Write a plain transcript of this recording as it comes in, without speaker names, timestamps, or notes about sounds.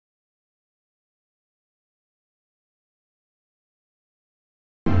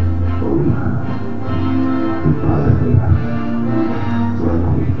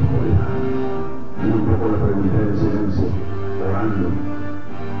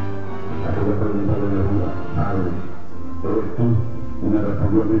le preguntó de la duda, padre, ¿eres tú? Y me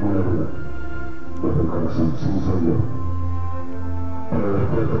respondió el mismo de duda. Pues el corazón, sí soy yo. Pero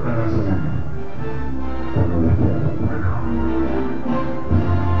después tocar a su mano, cuando despierta el pueblo.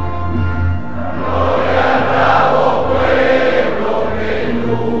 Gloria al bravo pueblo que en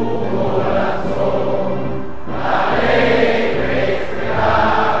tu corazón alegre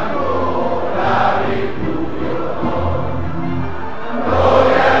esperando la virtud y honor.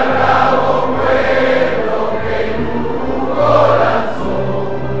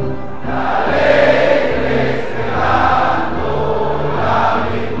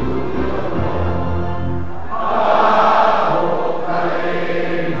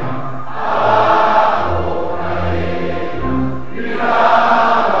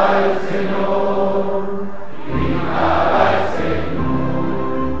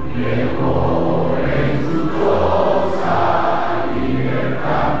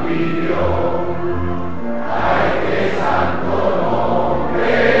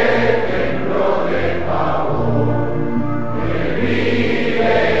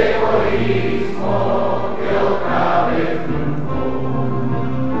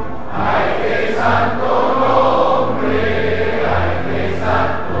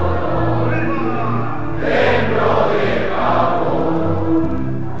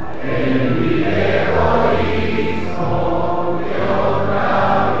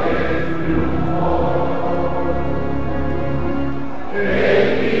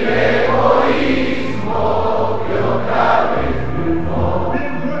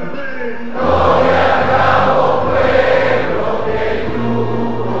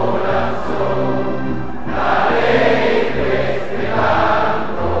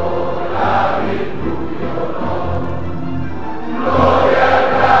 Gloria al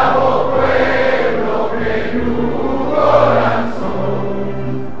bravo pueblo que en tu corazón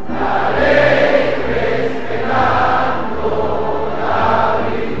alegre esperando la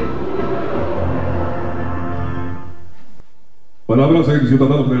virtud y honor. Palabras del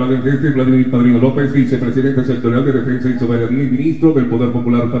ciudadano federal Vladimir Padrino López, vicepresidente sectorial de Defensa y Seguridad y ministro del Poder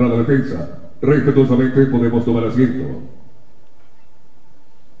Popular para la Defensa. Respetuosamente podemos tomar asiento.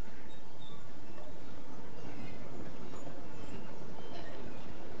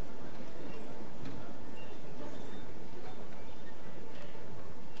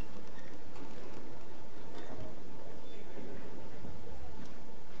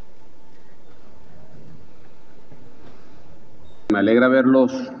 Me alegra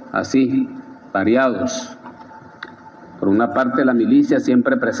verlos así, variados. Por una parte, la milicia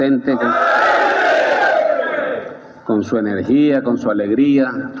siempre presente, con su energía, con su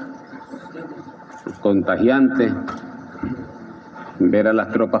alegría, contagiante. Ver a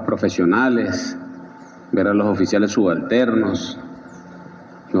las tropas profesionales, ver a los oficiales subalternos,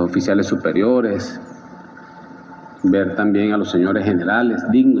 los oficiales superiores, ver también a los señores generales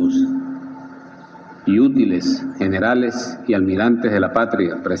dignos y útiles, generales y almirantes de la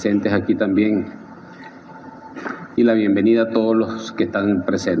patria presentes aquí también, y la bienvenida a todos los que están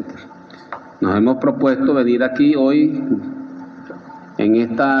presentes. Nos hemos propuesto venir aquí hoy en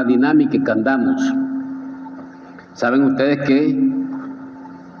esta dinámica que andamos. Saben ustedes que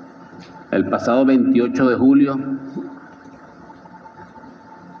el pasado 28 de julio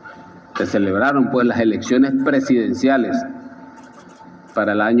se celebraron pues las elecciones presidenciales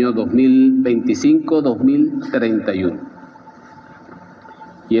para el año 2025-2031.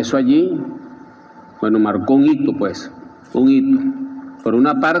 Y eso allí, bueno, marcó un hito, pues, un hito. Por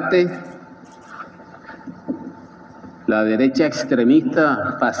una parte, la derecha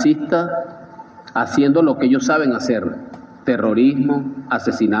extremista, fascista, haciendo lo que ellos saben hacer: terrorismo,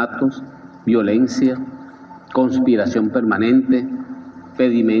 asesinatos, violencia, conspiración permanente,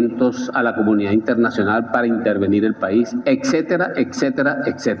 pedimentos a la comunidad internacional para intervenir el país, etcétera, etcétera,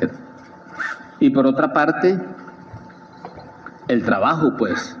 etcétera. Y por otra parte, el trabajo,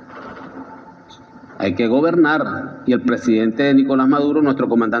 pues. Hay que gobernar, y el presidente Nicolás Maduro, nuestro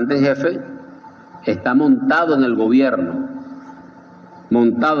comandante en jefe, está montado en el gobierno.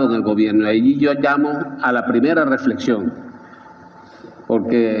 Y ahí yo llamo a la primera reflexión,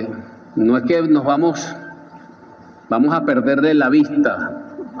 porque no es que nos vamos a perder de la vista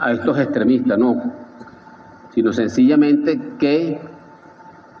a estos extremistas, no, sino sencillamente que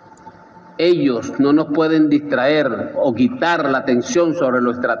ellos no nos pueden distraer o quitar la atención sobre lo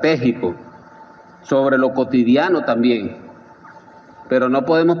estratégico, sobre lo cotidiano también, pero no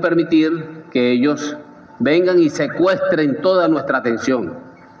podemos permitir que ellos vengan y secuestren toda nuestra atención.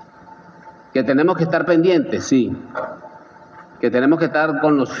 Que tenemos que estar pendientes, sí. Que tenemos que estar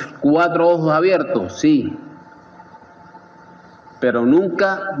con los 4 ojos abiertos, sí. pero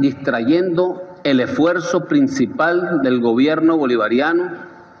nunca distrayendo el esfuerzo principal del gobierno bolivariano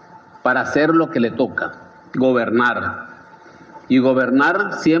para hacer lo que le toca, gobernar. Y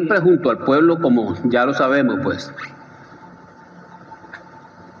gobernar siempre junto al pueblo, como ya lo sabemos, pues.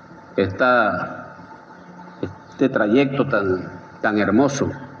 Este trayecto tan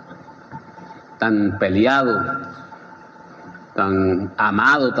hermoso, tan peleado, tan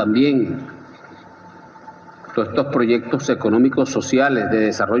amado también. Todos estos proyectos económicos sociales, de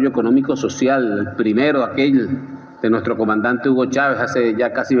desarrollo económico social, el primero, aquel de nuestro comandante Hugo Chávez hace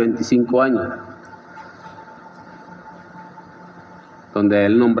ya casi 25 años, donde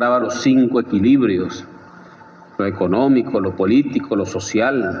él nombraba los 5 equilibrios: lo económico, lo político, lo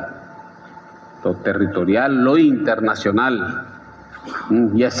social, lo territorial, lo internacional,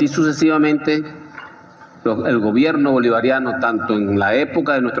 y así sucesivamente. El gobierno bolivariano, tanto en la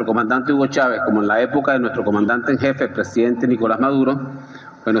época de nuestro comandante Hugo Chávez como en la época de nuestro comandante en jefe, el presidente Nicolás Maduro,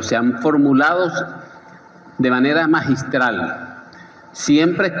 bueno, se han formulado de manera magistral,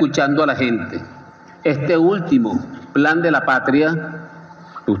 siempre escuchando a la gente. Este último plan de la patria,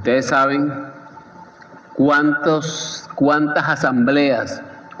 ustedes saben cuántas asambleas,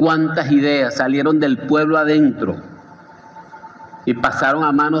 cuántas ideas salieron del pueblo adentro y pasaron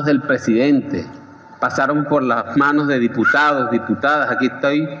a manos del presidente, pasaron por las manos de diputados, diputadas. Aquí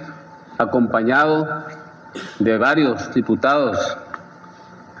estoy acompañado de varios diputados.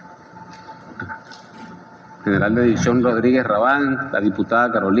 General de División Rodríguez Rabán, la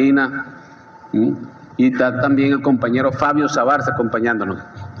diputada Carolina, y está también el compañero Fabio Sabarza acompañándonos.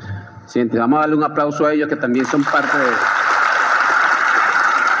 Siguiente, vamos a darle un aplauso a ellos que también son parte de...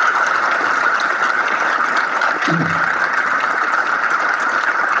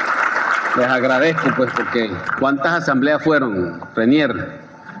 Les agradezco, pues, porque ¿cuántas asambleas fueron, Renier?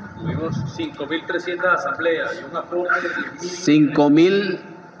 Tuvimos 5.300 asambleas y un aporte de 5.000,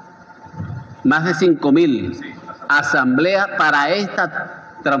 más de 5.000 sí, asambleas para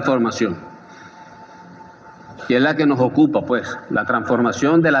esta transformación. Y es la que nos ocupa, pues, la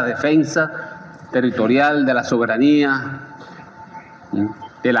transformación de la defensa territorial, de la soberanía,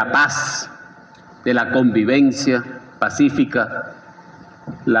 de la paz, de la convivencia pacífica.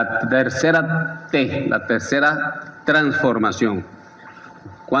 La tercera T, la tercera transformación.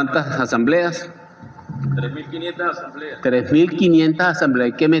 ¿Cuántas asambleas? 3.500 asambleas. 3.500 asambleas.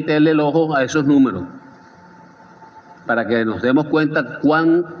 Hay que meterle el ojo a esos números para que nos demos cuenta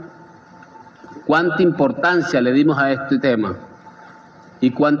cuánta importancia le dimos a este tema y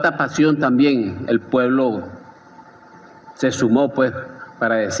cuánta pasión también el pueblo se sumó, pues,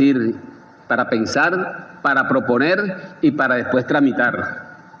 para decir, para pensar, para proponer y para después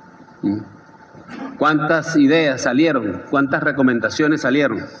tramitar. ¿Cuántas ideas salieron? ¿Cuántas recomendaciones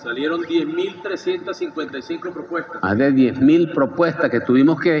salieron? Salieron 10.355 propuestas. Más de 10.000 propuestas que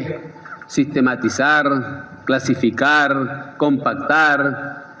tuvimos que sistematizar, clasificar,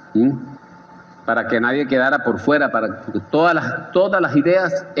 compactar, para que nadie quedara por fuera, para que todas las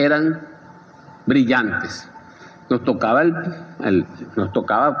ideas eran brillantes. Nos tocaba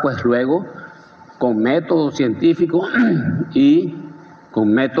pues luego, con método científico y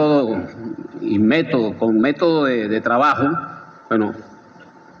con método de trabajo, bueno,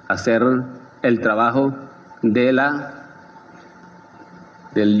 hacer el trabajo del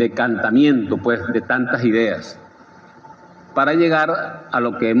decantamiento, pues, de tantas ideas, para llegar a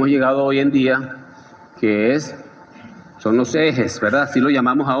lo que hemos llegado hoy en día, que son los ejes, ¿verdad? Así lo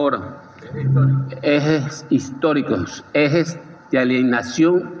llamamos ahora. Ejes históricos, ejes de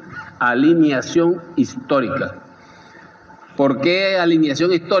alineación histórica. ¿Por qué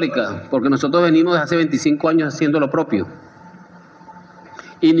alineación histórica? Porque nosotros venimos de hace 25 años haciendo lo propio.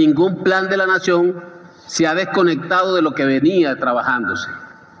 Y ningún plan de la nación se ha desconectado de lo que venía trabajándose.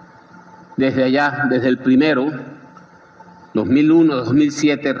 Desde allá, desde el primero, 2001,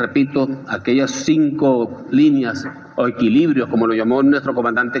 2007, repito, aquellas 5 líneas o equilibrios, como lo llamó nuestro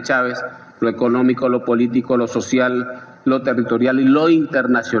comandante Chávez: lo económico, lo político, lo social, lo territorial y lo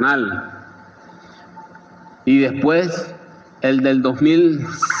internacional. Y después el del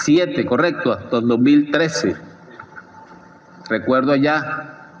 2007, correcto, hasta el 2013. Recuerdo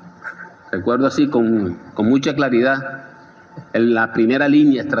así con mucha claridad en la primera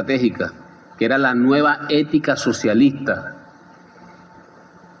línea estratégica, que era la nueva ética socialista.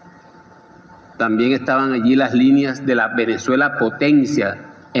 También estaban allí las líneas de la Venezuela potencia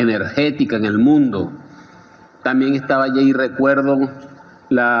energética en el mundo. También estaba allí, recuerdo,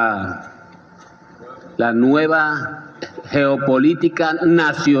 la nueva geopolítica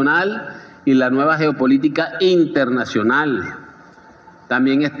nacional y la nueva geopolítica internacional.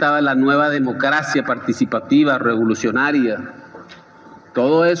 También estaba la nueva democracia participativa, revolucionaria,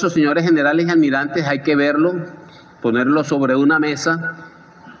 Todo eso, señores generales y almirantes, hay que verlo, ponerlo sobre una mesa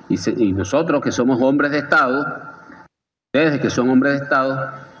y nosotros que somos hombres de Estado, ustedes que son hombres de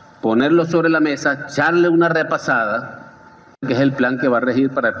Estado, ponerlo sobre la mesa, echarle una repasada, que es el plan que va a regir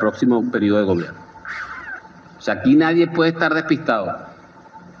para el próximo periodo de gobierno. O sea, aquí nadie puede estar despistado.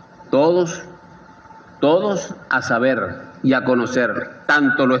 Todos a saber y a conocer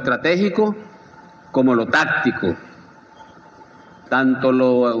tanto lo estratégico como lo táctico, tanto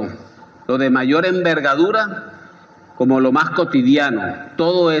lo de mayor envergadura como lo más cotidiano.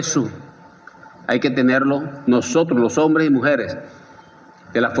 Todo eso hay que tenerlo nosotros, los hombres y mujeres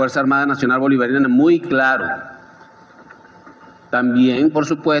de la Fuerza Armada Nacional Bolivariana, muy claro. También, por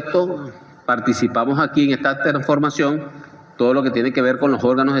supuesto, participamos aquí en esta transformación, todo lo que tiene que ver con los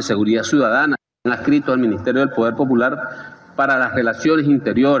órganos de seguridad ciudadana, adscritos al Ministerio del Poder Popular para las relaciones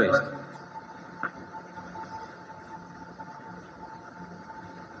interiores.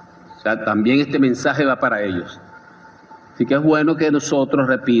 O sea, también este mensaje va para ellos. Así que es bueno que nosotros,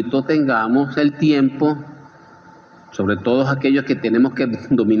 repito, tengamos el tiempo, sobre todo aquellos que tenemos que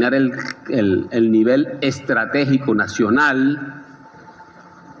dominar el nivel estratégico nacional,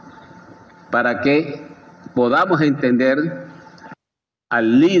 para que podamos entender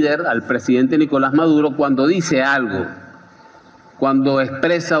al líder, al presidente Nicolás Maduro, cuando dice algo, cuando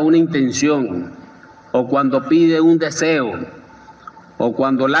expresa una intención, o cuando pide un deseo, o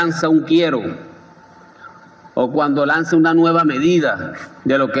cuando lanza un quiero, o cuando lanza una nueva medida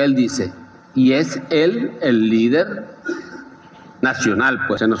de lo que él dice. Y es él el líder nacional,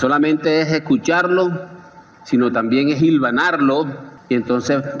 pues no solamente es escucharlo, sino también es hilvanarlo y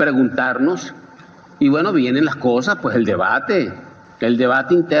entonces preguntarnos. Y bueno, vienen las cosas, pues el debate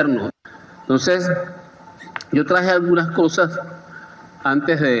interno. Entonces, yo traje algunas cosas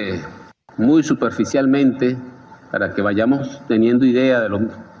antes de, muy superficialmente, para que vayamos teniendo idea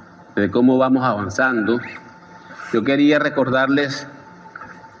de cómo vamos avanzando. Yo quería recordarles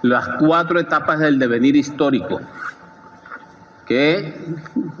las 4 etapas del devenir histórico que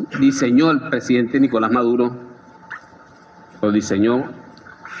diseñó el presidente Nicolás Maduro, lo diseñó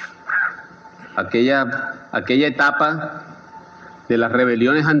aquella etapa de las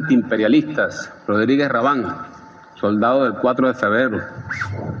rebeliones antiimperialistas, Rodríguez Rabán, soldado del 4 de febrero,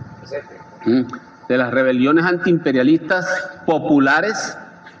 de las rebeliones antiimperialistas populares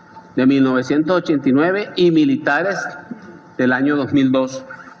de 1989 y militares del año 2002,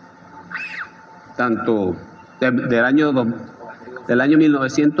 tanto del año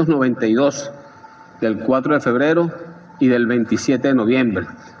 1992, del 4 de febrero y del 27 de noviembre.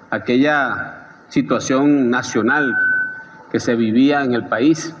 Aquella situación nacional que se vivía en el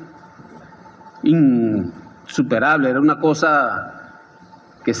país, insuperable, era una cosa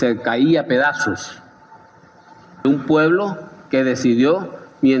que se caía a pedazos. Un pueblo que decidió,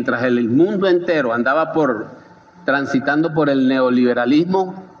 mientras el mundo entero andaba transitando por el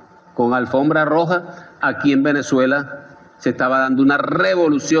neoliberalismo con alfombra roja, aquí en Venezuela se estaba dando una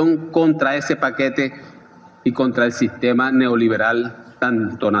revolución contra ese paquete y contra el sistema neoliberal,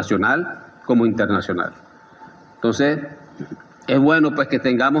 tanto nacional como internacional. Entonces, es bueno pues que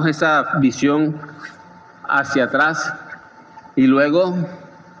tengamos esa visión hacia atrás, y luego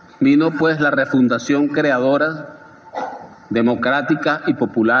vino pues la refundación creadora, democrática y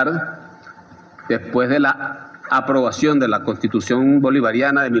popular, después de la aprobación de la Constitución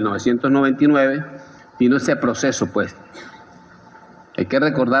Bolivariana de 1999, vino ese proceso pues. Hay que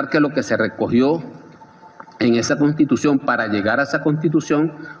recordar que lo que se recogió en esa Constitución, para llegar a esa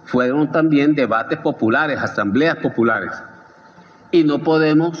Constitución, fueron también debates populares, asambleas populares. Y no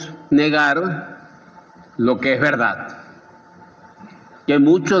podemos negar lo que es verdad, que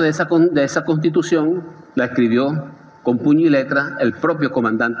mucho de esa Constitución la escribió con puño y letra el propio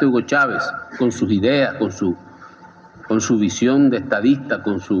comandante Hugo Chávez, con sus ideas, con su visión de estadista,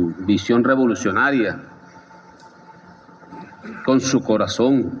 con su visión revolucionaria, con su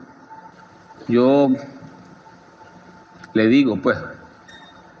corazón. Yo le digo pues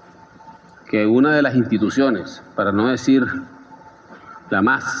que una de las instituciones, para no decir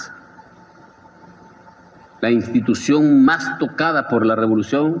la institución más tocada por la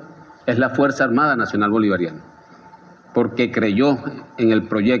revolución es la Fuerza Armada Nacional Bolivariana, porque creyó en el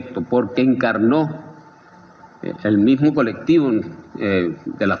proyecto, porque encarnó el mismo colectivo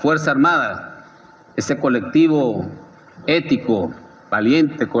de la Fuerza Armada, ese colectivo ético,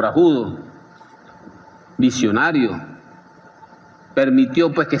 valiente, corajudo, visionario,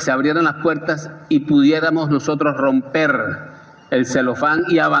 permitió pues que se abrieran las puertas y pudiéramos nosotros romper el celofán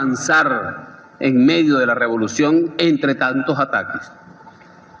y avanzar en medio de la revolución entre tantos ataques.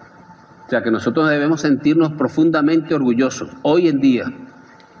 sea que nosotros debemos sentirnos profundamente orgullosos hoy en día.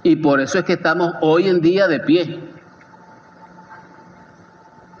 Y por eso es que estamos hoy en día de pie.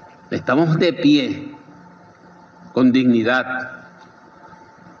 Estamos de pie, con dignidad.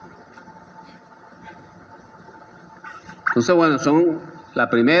 Entonces, bueno, son la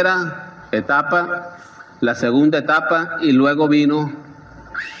primera etapa, la segunda etapa, y luego vino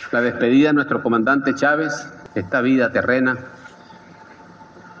la despedida de nuestro comandante Chávez, esta vida terrena,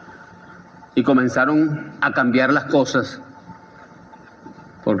 y comenzaron a cambiar las cosas,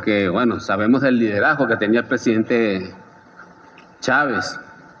 porque, bueno, sabemos del liderazgo que tenía el presidente Chávez,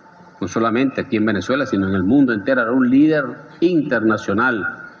 no solamente aquí en Venezuela, sino en el mundo entero. Era un líder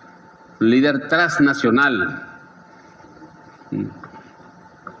internacional, un líder transnacional.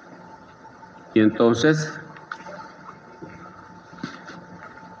 Y entonces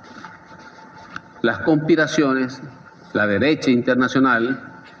las conspiraciones, la derecha internacional,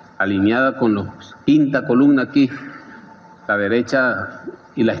 alineada con los quinta columna aquí, la derecha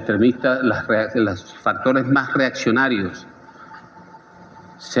y la extremista, los factores más reaccionarios,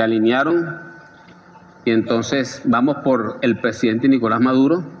 se alinearon, y entonces vamos por el presidente Nicolás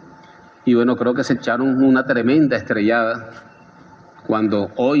Maduro, y bueno, creo que se echaron una tremenda estrellada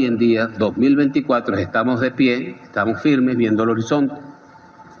cuando hoy en día, 2024, estamos de pie, estamos firmes, viendo el horizonte,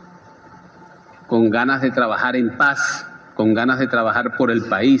 con ganas de trabajar en paz, con ganas de trabajar por el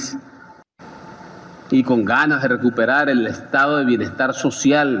país y con ganas de recuperar el estado de bienestar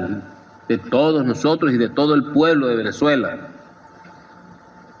social de todos nosotros y de todo el pueblo de Venezuela.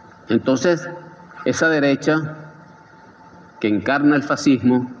 Entonces, esa derecha que encarna el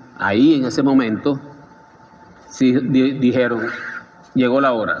fascismo, ahí en ese momento, sí dijeron, llegó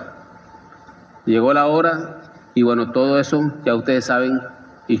la hora, y bueno, todo eso, ya ustedes saben,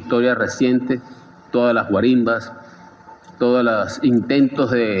 historia reciente, todas las guarimbas, todos los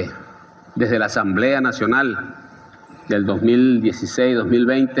intentos desde la Asamblea Nacional del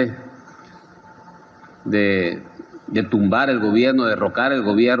 2016-2020 de tumbar el gobierno, de derrocar el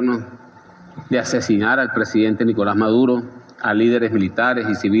gobierno, de asesinar al presidente Nicolás Maduro, a líderes militares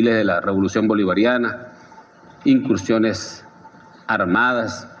y civiles de la Revolución Bolivariana, incursiones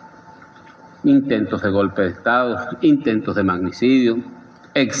armadas, intentos de golpe de Estado, intentos de magnicidio,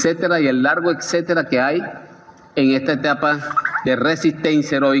 etcétera, y el largo etcétera que hay en esta etapa de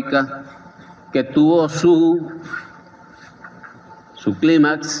resistencia heroica que tuvo su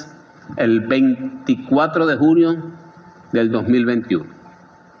clímax el 24 de junio del 2021,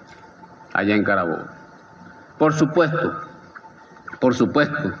 allá en Carabobo. Por supuesto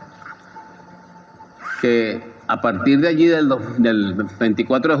que a partir de allí del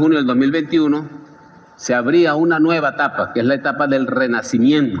 24 de junio del 2021 se abría una nueva etapa, que es la etapa del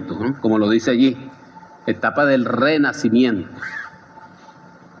renacimiento, ¿no? Como lo dice allí, etapa del renacimiento.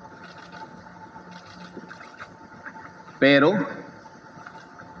 Pero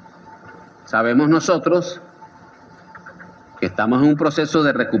sabemos nosotros que estamos en un proceso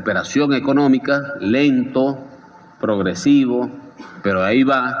de recuperación económica lento, progresivo, pero ahí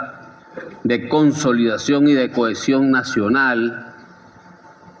va, de consolidación y de cohesión nacional,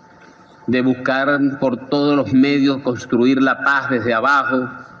 de buscar por todos los medios construir la paz desde abajo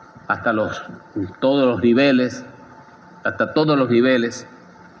hasta todos los niveles.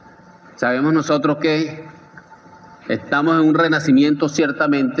 Sabemos nosotros que estamos en un renacimiento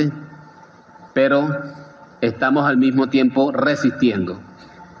ciertamente, pero estamos al mismo tiempo resistiendo.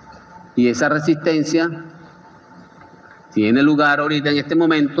 Y esa resistencia tiene lugar ahorita en este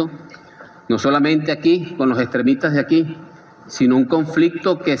momento, no solamente aquí, con los extremistas de aquí, sino un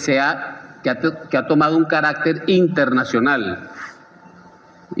conflicto que ha tomado un carácter internacional.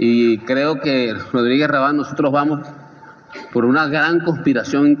 Y creo que Rodríguez Rabán, nosotros vamos por una gran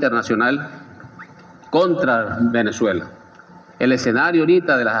conspiración internacional contra Venezuela. El escenario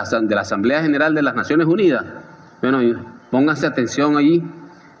ahorita de la Asamblea General de las Naciones Unidas, bueno, pónganse atención allí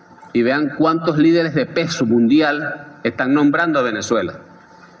y vean cuántos líderes de peso mundial están nombrando a Venezuela.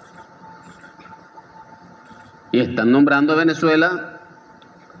 Y están nombrando a Venezuela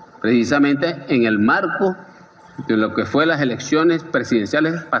precisamente en el marco de lo que fue las elecciones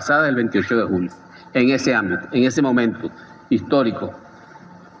presidenciales pasadas del 28 de julio, en ese ámbito, en ese momento histórico.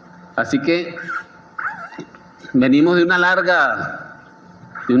 Así que venimos de una larga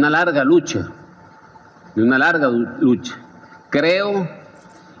lucha, Creo,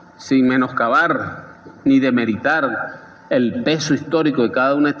 sin menoscabar ni demeritar el peso histórico de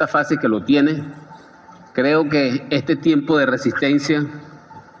cada una de estas fases que lo tiene, creo que este tiempo de resistencia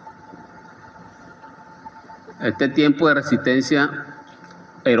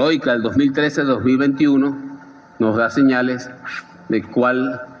heroica del 2013-2021 nos da señales de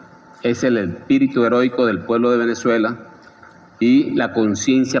cuál es el espíritu heroico del pueblo de Venezuela y la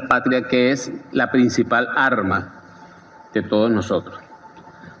conciencia patria, que es la principal arma de todos nosotros.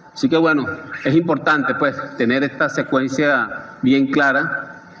 Así que bueno, es importante pues tener esta secuencia bien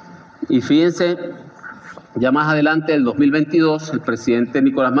clara. Y fíjense, ya más adelante, el 2022, el presidente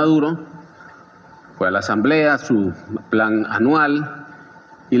Nicolás Maduro fue a la Asamblea, su plan anual,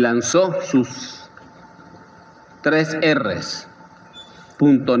 y lanzó sus 3 R's.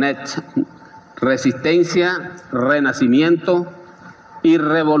 .net, resistencia, renacimiento y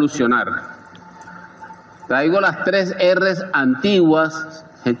revolucionar. Traigo las 3 R's antiguas,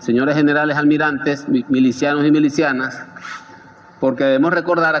 señores generales almirantes, milicianos y milicianas, porque debemos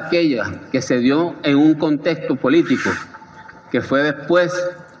recordar aquella que se dio en un contexto político, que fue después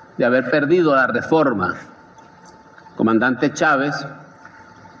de haber perdido la reforma. El comandante Chávez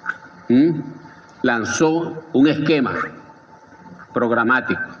lanzó un esquema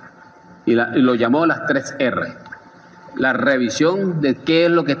programático y lo llamó las 3 R. La revisión de qué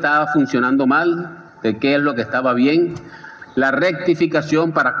es lo que estaba funcionando mal, de qué es lo que estaba bien, la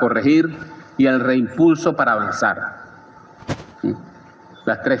rectificación para corregir y el reimpulso para avanzar.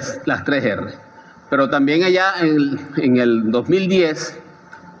 Las tres R. Pero también allá en el 2010,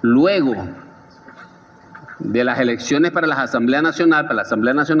 luego de las elecciones para la Asamblea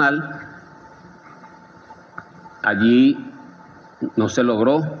Nacional, allí no se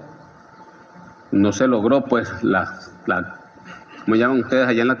logró pues ¿cómo llaman ustedes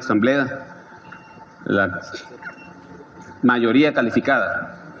allá en la Asamblea? La mayoría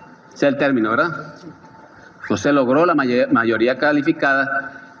calificada. Ese es el término, ¿verdad? No se logró la mayoría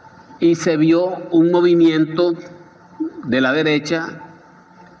calificada y se vio un movimiento de la derecha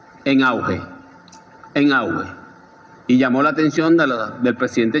en auge. Y llamó la atención del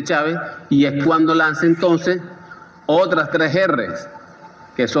presidente Chávez, y es cuando lanza entonces otras 3 R's,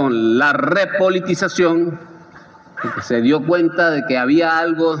 que son la repolitización, porque se dio cuenta de que había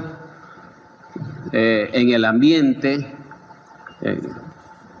algo en el ambiente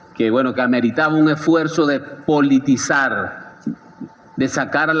que ameritaba un esfuerzo de politizar, de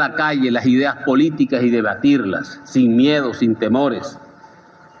sacar a la calle las ideas políticas y debatirlas sin miedo, sin temores,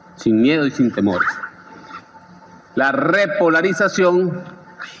 sin miedo y sin temores. La repolarización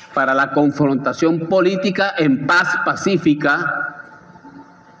para la confrontación política en paz pacífica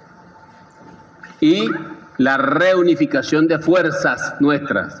y la reunificación de fuerzas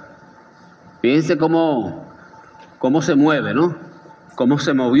nuestras. Fíjense cómo se mueve, ¿no? Cómo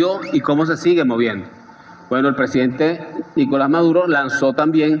se movió y cómo se sigue moviendo. Bueno, el presidente Nicolás Maduro lanzó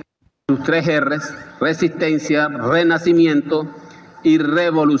también sus 3 R's: resistencia, renacimiento y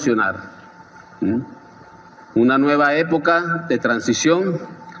revolucionar. Una nueva época de transición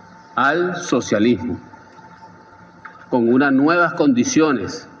al socialismo, con unas nuevas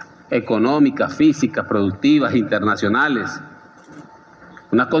condiciones económicas, físicas, productivas, internacionales,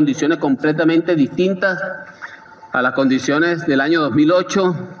 unas condiciones completamente distintas a las condiciones del año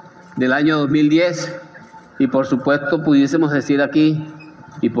 2008, del año 2010, y por supuesto pudiésemos decir aquí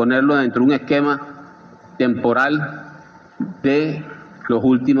y ponerlo dentro de un esquema temporal de los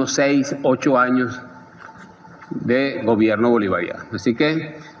últimos 6, 8 años de gobierno bolivariano. Así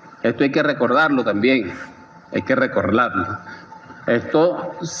que esto hay que recordarlo también, hay que recordarlo.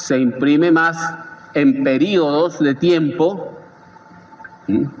 Esto se imprime más en periodos de tiempo,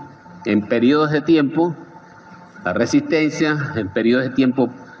 la resistencia, en periodos de tiempo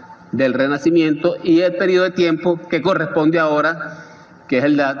del renacimiento, y el periodo de tiempo que corresponde ahora, que es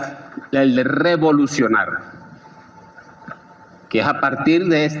el de revolucionar, que es a partir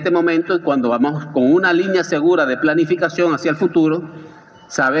de este momento, cuando vamos con una línea segura de planificación hacia el futuro,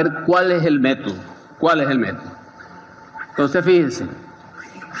 saber cuál es el método. Entonces, fíjense,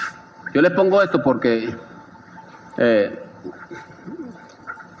 yo les pongo esto porque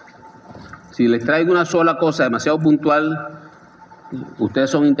si les traigo una sola cosa demasiado puntual, ustedes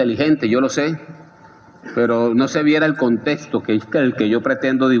son inteligentes, yo lo sé, pero no se viera el contexto que es el que yo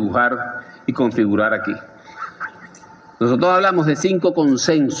pretendo dibujar y configurar aquí. Nosotros hablamos de 5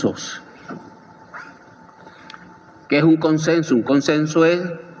 consensos. ¿Qué es un consenso? Un consenso es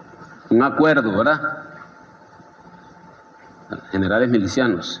un acuerdo, ¿verdad? Generales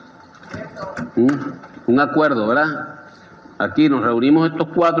milicianos. Un acuerdo, ¿verdad? Aquí nos reunimos estos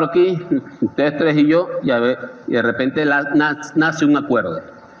 4 aquí, ustedes 3 y yo, y de repente nace un acuerdo.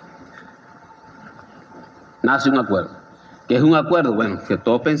 ¿Qué es un acuerdo? Bueno, que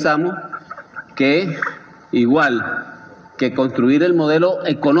todos pensamos que igual que construir el modelo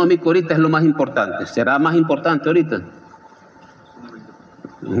económico ahorita es lo más importante. ¿Será más importante ahorita?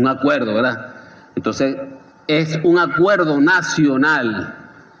 Un acuerdo, ¿verdad? Entonces, es un acuerdo nacional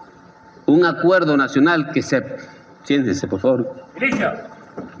un acuerdo nacional que se... Siéntese, por favor. Inicia.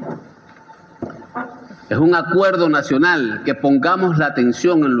 Es un acuerdo nacional que pongamos la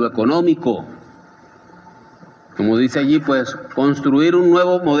atención en lo económico. Como dice allí, pues, construir un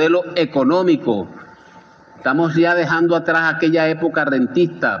nuevo modelo económico. Estamos ya dejando atrás aquella época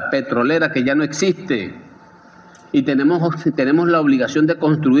rentista, petrolera, que ya no existe. Y tenemos la obligación de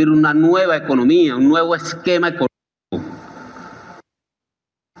construir una nueva economía, un nuevo esquema económico.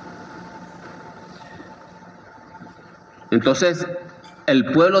 Entonces,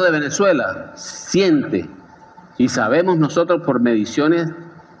 el pueblo de Venezuela siente, y sabemos nosotros por mediciones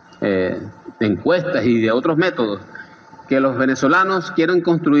de encuestas y de otros métodos, que los venezolanos quieren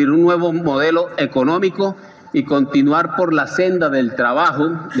construir un nuevo modelo económico y continuar por la senda del trabajo,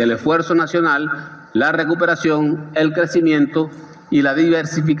 del esfuerzo nacional, la recuperación, el crecimiento y la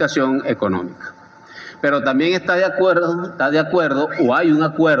diversificación económica. Pero también está de acuerdo, o hay un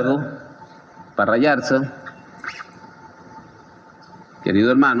acuerdo, para rayarse,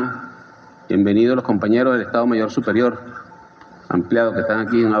 querido hermano, bienvenidos los compañeros del Estado Mayor Superior, ampliados que están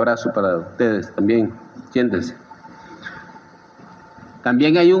aquí, un abrazo para ustedes también, siéntense.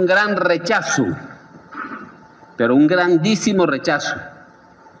 También hay un gran rechazo, pero un grandísimo rechazo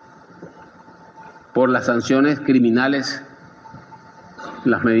por las sanciones criminales,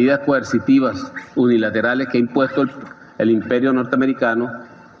 las medidas coercitivas unilaterales que ha impuesto el imperio norteamericano,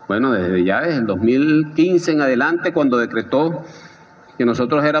 bueno, desde el 2015 en adelante, cuando decretó que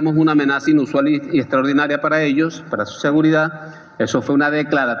nosotros éramos una amenaza inusual y extraordinaria para ellos, para su seguridad. Eso fue una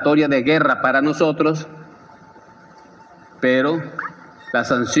declaratoria de guerra para nosotros, pero las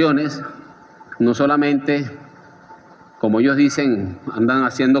sanciones no solamente, como ellos dicen, andan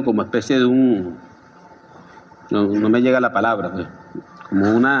haciendo como especie de un, no me llega la palabra,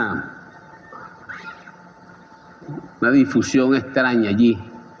 como una difusión extraña allí,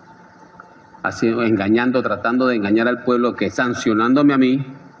 así, engañando, tratando de engañar al pueblo, que sancionándome a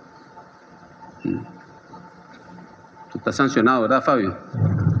mí. Tú estás sancionado, ¿verdad, Fabio?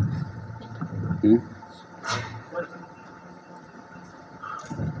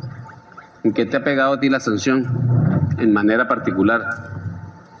 ¿En qué te ha pegado a ti la sanción en manera particular?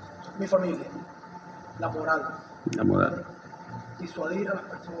 Mi familia, la moral. La moral. Disuadir a las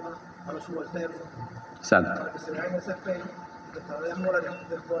personas, a los subalternos. Exacto. Para que se vean en ese espejo, que está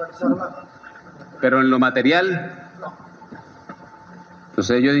desmoralizarla. Pero en lo material, no.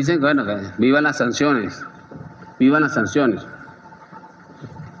 Entonces ellos dicen, bueno, que vivan las sanciones, vivan las sanciones.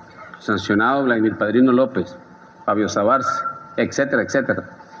 Sancionado Vladimir Padrino López, Fabio Sabarce, etcétera, etcétera.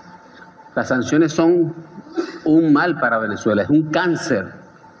 Las sanciones son un mal para Venezuela, es un cáncer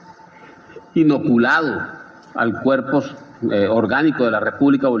inoculado al cuerpo orgánico de la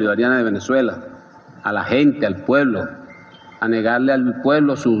República Bolivariana de Venezuela, a la gente, al pueblo, a negarle al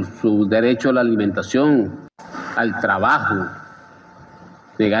pueblo su derecho a la alimentación, al trabajo,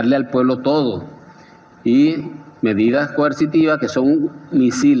 negarle al pueblo todo. Y medidas coercitivas que son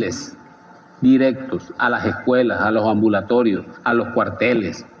misiles directos a las escuelas, a los ambulatorios, a los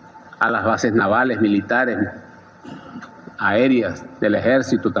cuarteles, a las bases navales, militares, aéreas, del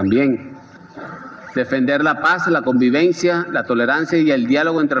ejército también. Defender la paz, la convivencia, la tolerancia y el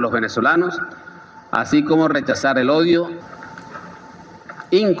diálogo entre los venezolanos, así como rechazar el odio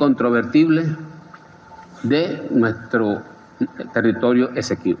incontrovertible de nuestro territorio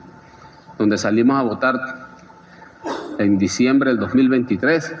Esequibo, donde salimos a votar en diciembre del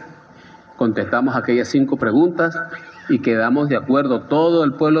 2023, contestamos aquellas 5 preguntas y quedamos de acuerdo todo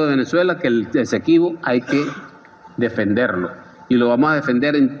el pueblo de Venezuela que el Esequibo hay que defenderlo, y lo vamos a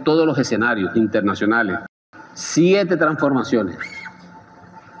defender en todos los escenarios internacionales. 7 transformaciones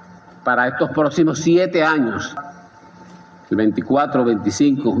para estos próximos 7 años, el 24,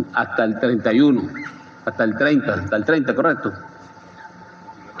 25, hasta el 31, hasta el 30, correcto,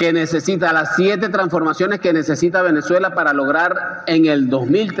 que necesita las 7 transformaciones que necesita Venezuela para lograr en el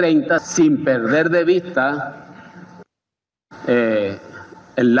 2030, sin perder de vista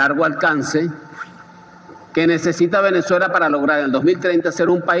el largo alcance que necesita Venezuela para lograr en el 2030 ser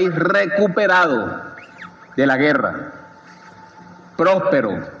un país recuperado de la guerra,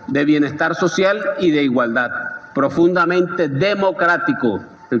 próspero, de bienestar social y de igualdad, profundamente democrático.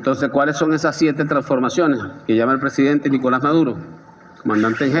 Entonces, ¿cuáles son esas 7 transformaciones que llama el presidente Nicolás Maduro,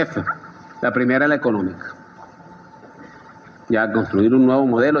 comandante en jefe? La primera es la económica. Ya construir un nuevo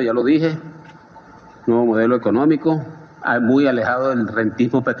modelo, ya lo dije, nuevo modelo económico, muy alejado del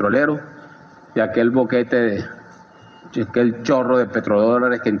rentismo petrolero, de aquel boquete, de aquel chorro de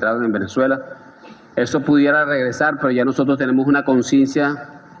petrodólares que entraron en Venezuela. Eso pudiera regresar, pero ya nosotros tenemos una conciencia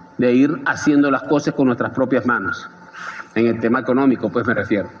de ir haciendo las cosas con nuestras propias manos. En el tema económico, pues me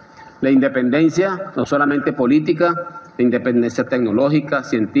refiero. La independencia, no solamente política, la independencia tecnológica,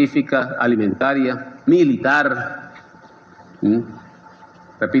 científica, alimentaria, militar.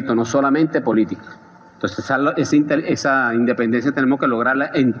 Repito, no solamente política. Entonces esa independencia tenemos que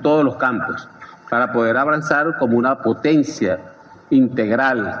lograrla en todos los campos para poder avanzar como una potencia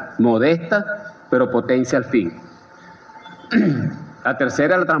integral, modesta, pero potencia al fin. La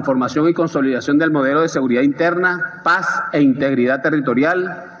tercera, la transformación y consolidación del modelo de seguridad interna, paz e integridad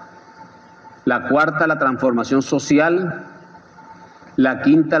territorial. La cuarta, la transformación social. La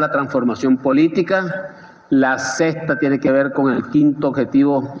quinta, la transformación política. La sexta tiene que ver con el quinto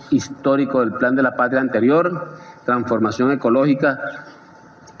objetivo histórico del Plan de la Patria anterior, transformación ecológica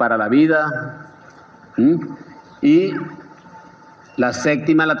para la vida. Y la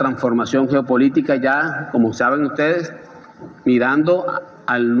séptima, la transformación geopolítica, ya, como saben ustedes, mirando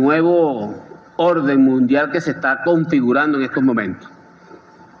al nuevo orden mundial que se está configurando en estos momentos.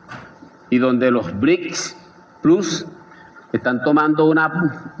 Y donde los BRICS Plus están tomando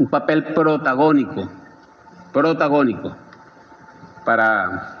un papel protagónico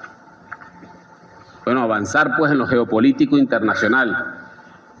para, bueno, avanzar pues en lo geopolítico internacional,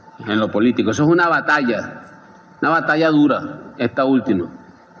 en lo político. Eso es una batalla dura, esta última,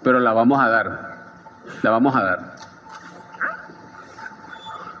 pero la vamos a dar.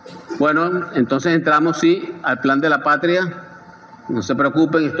 Bueno, entonces entramos sí al Plan de la Patria. No se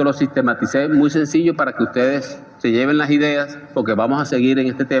preocupen, esto lo sistematicé muy sencillo para que ustedes se lleven las ideas, porque vamos a seguir en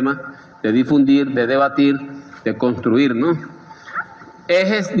este tema de difundir, de debatir, de construir, ¿no?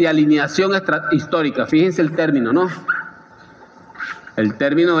 Ejes de alineación histórica, fíjense el término, ¿no? El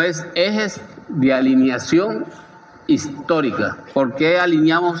término es ejes de alineación histórica. ¿Por qué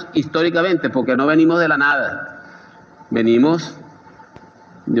alineamos históricamente? Porque no venimos de la nada, venimos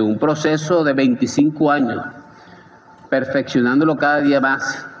de un proceso de 25 años, perfeccionándolo cada día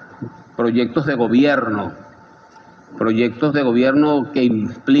más, proyectos de gobierno que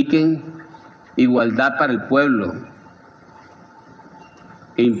impliquen igualdad para el pueblo,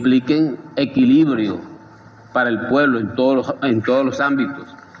 que impliquen equilibrio para el pueblo en todos los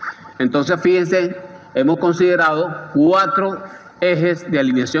ámbitos. Entonces, fíjense, hemos considerado 4 ejes de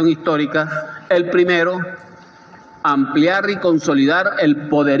alineación histórica. El primero, ampliar y consolidar el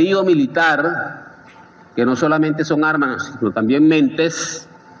poderío militar, que no solamente son armas, sino también mentes,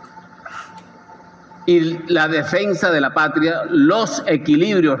 y la defensa de la patria, los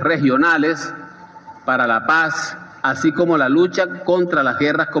equilibrios regionales para la paz, así como la lucha contra las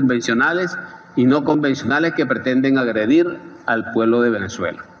guerras convencionales y no convencionales que pretenden agredir al pueblo de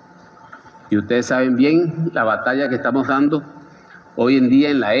Venezuela. Y ustedes saben bien la batalla que estamos dando hoy en día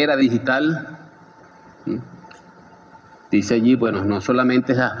en la era digital. Dice allí, bueno, no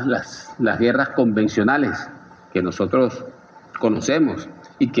solamente las guerras convencionales que nosotros conocemos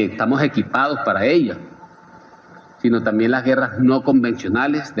y que estamos equipados para ellas, sino también las guerras no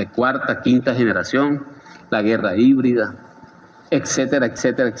convencionales de cuarta, quinta generación, la guerra híbrida, etcétera,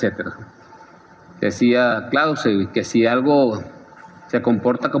 etcétera, etcétera. Decía Clausewitz que si algo se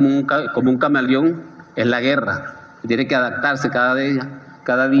comporta como un camaleón, es la guerra. Tiene que adaptarse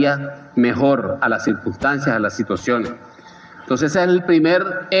cada día mejor a las circunstancias, a las situaciones. Entonces ese es el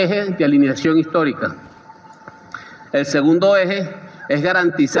primer eje de alineación histórica. El segundo eje es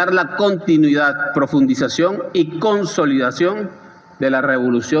garantizar la continuidad, profundización y consolidación de la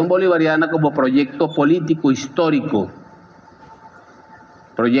Revolución Bolivariana como proyecto político histórico.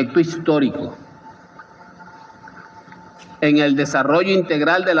 Proyecto histórico. En el desarrollo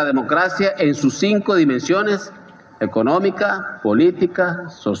integral de la democracia en sus 5 dimensiones: económica, política,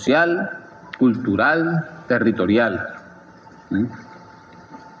 social, cultural, territorial.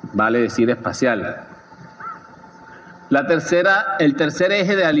 Vale decir espacial. El tercer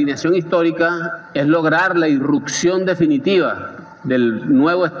eje de alineación histórica es lograr la irrupción definitiva del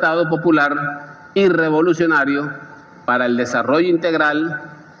nuevo Estado popular y revolucionario para el desarrollo integral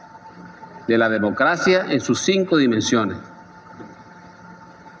de la democracia en sus 5 dimensiones.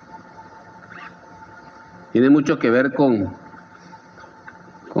 Tiene mucho que ver con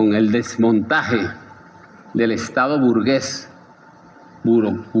el desmontaje del Estado burgués,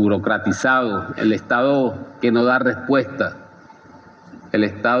 burocratizado, el Estado que no da respuesta, el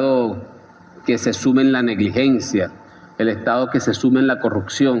Estado que se sume en la negligencia, el Estado que se sume en la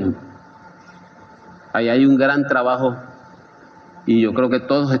corrupción. Ahí hay un gran trabajo y yo creo que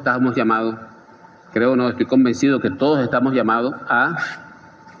todos estamos llamados, estoy convencido que todos estamos llamados a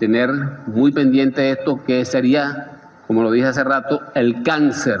tener muy pendiente esto, que sería, como lo dije hace rato, el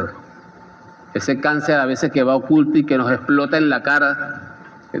cáncer. Ese cáncer a veces que va oculto y que nos explota en la cara.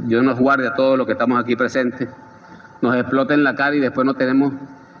 Dios nos guarde a todos los que estamos aquí presentes. Nos explota en la cara y después no tenemos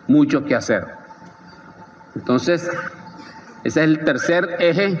mucho que hacer. Entonces, ese es el tercer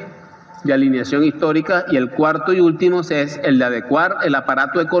eje de alineación histórica, y el cuarto y último es el de adecuar el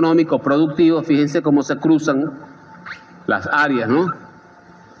aparato económico productivo. Fíjense cómo se cruzan las áreas, ¿no?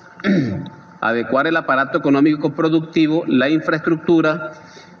 Adecuar el aparato económico productivo, la infraestructura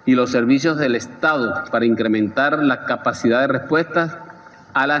y los servicios del Estado para incrementar la capacidad de respuesta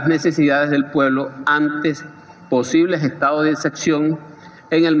a las necesidades del pueblo ante posibles estados de excepción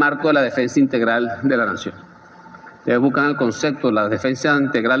en el marco de la defensa integral de la nación. Ustedes buscan el concepto de la defensa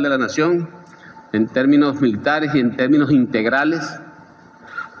integral de la nación en términos militares y en términos integrales,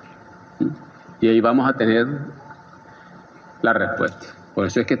 y ahí vamos a tener la respuesta. Por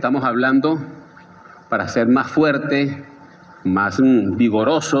eso es que estamos hablando para ser más fuertes, más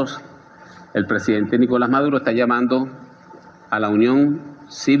vigorosos. El presidente Nicolás Maduro está llamando a la unión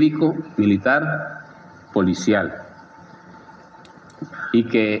cívico-militar-policial, y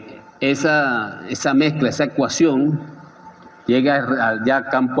que esa mezcla, esa ecuación llega ya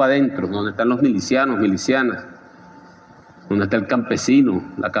campo adentro, donde están los milicianos, milicianas, donde está el campesino,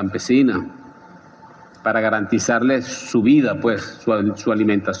 la campesina, para garantizarles su vida, pues, su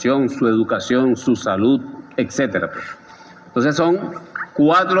alimentación, su educación, su salud, etcétera. Entonces son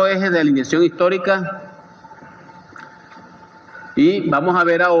 4 ejes de alineación histórica, y vamos a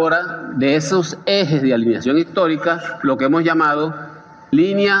ver ahora de esos ejes de alineación histórica lo que hemos llamado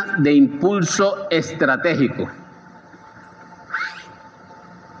línea de impulso estratégico.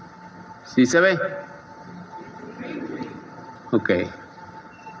 ¿Sí se ve? Ok.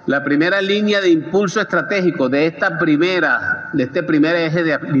 La primera línea de impulso estratégico de este primer eje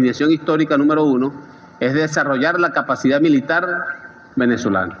de alineación histórica número 1 es desarrollar la capacidad militar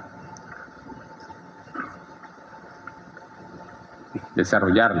venezolana.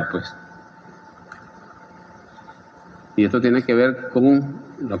 Desarrollarla, pues. Y esto tiene que ver con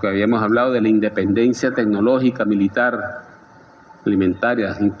lo que habíamos hablado de la independencia tecnológica, militar,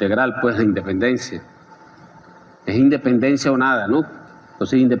 alimentaria, integral, pues, la independencia. Es independencia o nada, ¿no?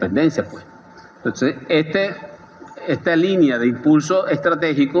 Entonces, independencia, pues. Entonces, esta línea de impulso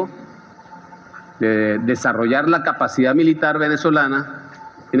estratégico de desarrollar la capacidad militar venezolana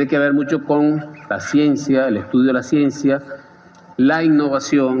tiene que ver mucho con la ciencia, el estudio de la ciencia, la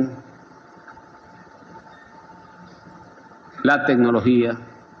innovación, la tecnología,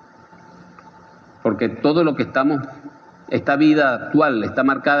 porque todo lo que esta vida actual está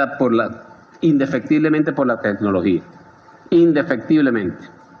marcada indefectiblemente por la tecnología, indefectiblemente.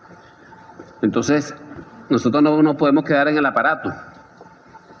 Entonces, nosotros no nos podemos quedar en el aparato,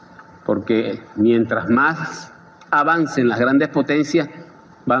 porque mientras más avancen las grandes potencias,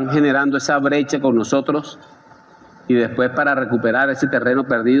 van generando esa brecha con nosotros, y después para recuperar ese terreno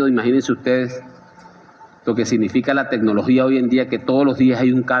perdido, imagínense ustedes lo que significa la tecnología hoy en día, que todos los días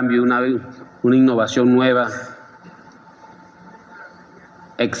hay un cambio, una innovación nueva,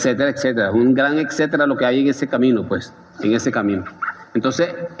 etcétera, etcétera. Un gran etcétera lo que hay en ese camino, pues, en ese camino.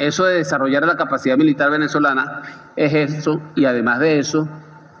 Entonces, eso de desarrollar la capacidad militar venezolana es eso, y además de eso,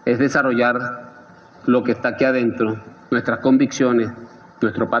 es desarrollar lo que está aquí adentro, nuestras convicciones,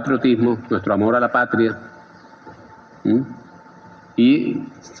 nuestro patriotismo, nuestro amor a la patria, y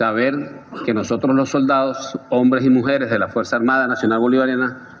saber que nosotros los soldados, hombres y mujeres de la Fuerza Armada Nacional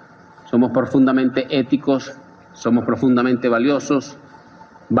Bolivariana, somos profundamente éticos, somos profundamente valiosos,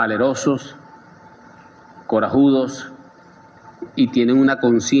 valerosos, corajudos, y tienen una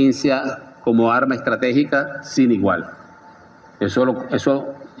conciencia como arma estratégica sin igual.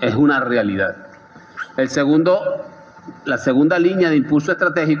 Eso es una realidad. La segunda línea de impulso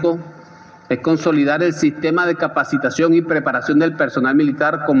estratégico es consolidar el sistema de capacitación y preparación del personal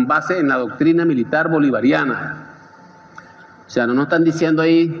militar con base en la doctrina militar bolivariana. O sea, no nos están diciendo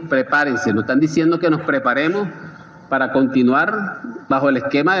ahí prepárense, nos están diciendo que nos preparemos para continuar bajo el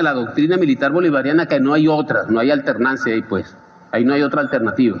esquema de la doctrina militar bolivariana, que no hay otra, no hay alternancia ahí, pues. Ahí no hay otra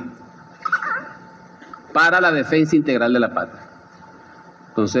alternativa para la defensa integral de la patria.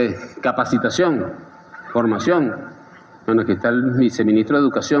 Entonces, capacitación, formación. Bueno, aquí está el viceministro de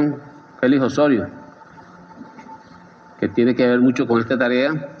Educación, Félix Osorio, que tiene que ver mucho con esta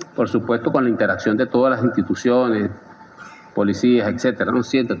tarea, por supuesto con la interacción de todas las instituciones, policías, etcétera, ¿no?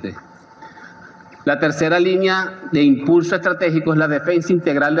 Siéntate. La tercera línea de impulso estratégico es la defensa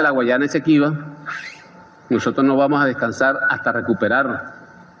integral de la Guayana Esequiba. Nosotros no vamos a descansar hasta recuperar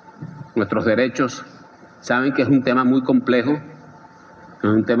nuestros derechos. Saben que es un tema muy complejo,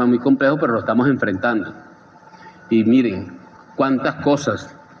 pero lo estamos enfrentando. Y miren cuántas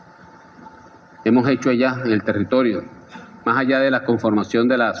cosas hemos hecho allá en el territorio, más allá de la conformación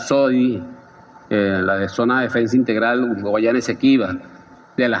de la SODI, la de Zona de Defensa Integral Guayana Esequiba,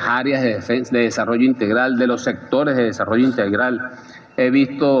 de las áreas de defensa, de desarrollo integral, de los sectores de desarrollo integral. He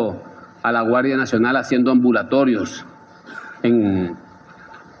visto a la Guardia Nacional haciendo ambulatorios en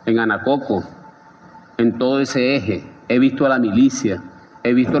Anacoco, en todo ese eje. He visto a la milicia,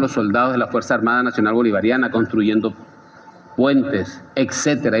 he visto a los soldados de la Fuerza Armada Nacional Bolivariana construyendo puentes,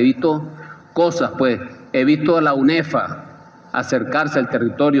 etcétera. He visto cosas, pues. He visto a la UNEFA acercarse al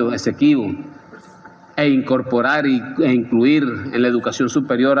territorio Esequibo e incorporar e incluir en la educación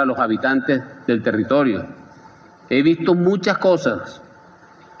superior a los habitantes del territorio. He visto muchas cosas,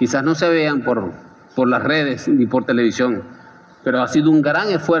 quizás no se vean por las redes ni por televisión, pero ha sido un gran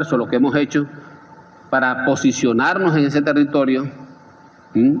esfuerzo lo que hemos hecho para posicionarnos en ese territorio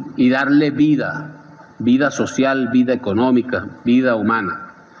y darle vida social, vida económica, vida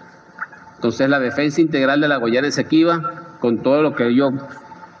humana. Entonces la defensa integral de la Guayana Esequiba, con todo lo que ello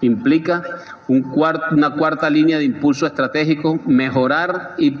implica, una cuarta línea de impulso estratégico,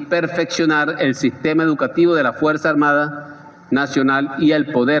 mejorar y perfeccionar el sistema educativo de la Fuerza Armada Nacional y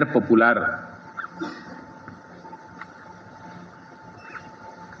el poder popular.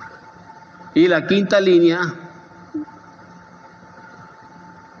 Y la quinta línea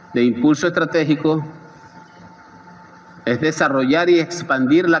de impulso estratégico es desarrollar y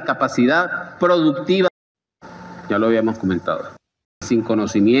expandir la capacidad productiva. Ya lo habíamos comentado. Sin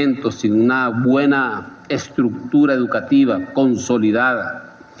conocimiento, sin una buena estructura educativa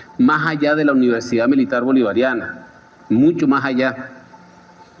consolidada, más allá de la Universidad Militar Bolivariana, mucho más allá.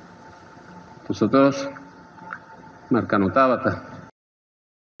 Nosotros, Marcano Tábata,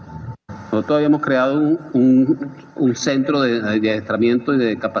 nosotros habíamos creado un centro de adiestramiento y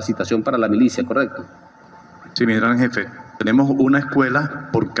de capacitación para la milicia, ¿correcto? Sí, mi gran jefe. Tenemos una escuela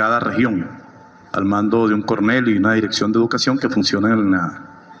por cada región, al mando de un coronel y una dirección de educación que funcionan en la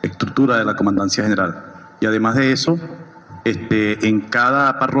estructura de la Comandancia General. Y además de eso, en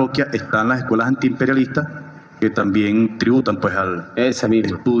cada parroquia están las escuelas antiimperialistas que también tributan pues al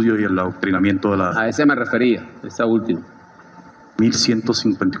estudio y al adoctrinamiento de la... A ese me refería, esa última.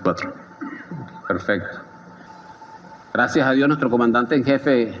 1154. Perfecto. Gracias a Dios nuestro comandante en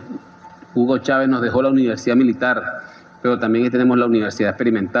jefe, Hugo Chávez, nos dejó la Universidad Militar, pero también tenemos la Universidad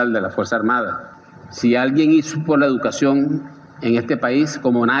Experimental de la Fuerza Armada. Si alguien hizo por la educación en este país,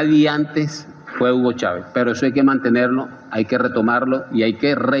 como nadie antes, fue Hugo Chávez. Pero eso hay que mantenerlo, hay que retomarlo y hay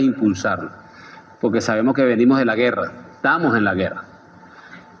que reimpulsarlo. Porque sabemos que venimos de la guerra, estamos en la guerra,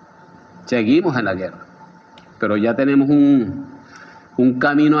 seguimos en la guerra, pero ya tenemos un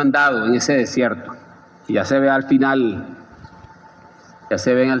camino andado en ese desierto. Y ya se ve al final,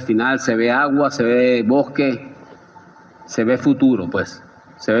 se ve agua, se ve bosque, se ve futuro, pues,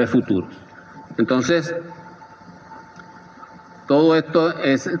 se ve futuro. Entonces, todo esto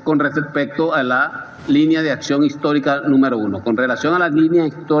es con respecto a la línea de acción histórica número 1. Con relación a la línea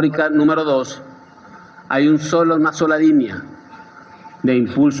histórica número 2, hay una sola línea de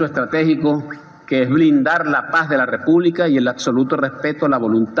impulso estratégico, que es blindar la paz de la República y el absoluto respeto a la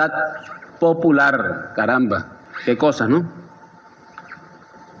voluntad popular. Caramba, qué cosas, ¿no?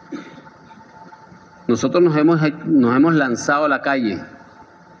 Nosotros nos hemos lanzado a la calle.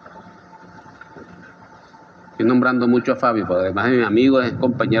 Estoy nombrando mucho a Fabio, porque además de mi amigo es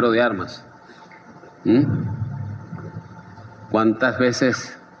compañero de armas. ¿Cuántas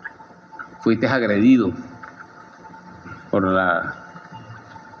veces fuiste agredido por la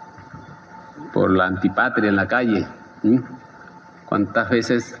antipatria en la calle? ¿Cuántas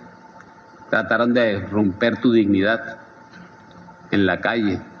veces trataron de romper tu dignidad en la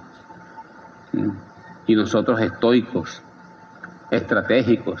calle? Y nosotros estoicos,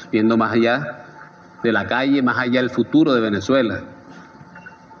 estratégicos, viendo más allá de la calle, más allá del futuro de Venezuela.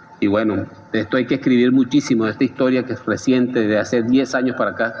 Y bueno, de esto hay que escribir muchísimo, de esta historia que es reciente, de hace 10 años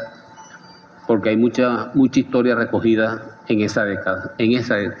para acá, porque hay mucha historia recogida en esa década, en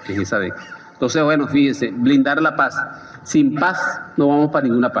esa década. Entonces, bueno, fíjense, blindar la paz. Sin paz no vamos para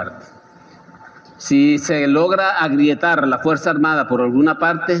ninguna parte. Si se logra agrietar la Fuerza Armada por alguna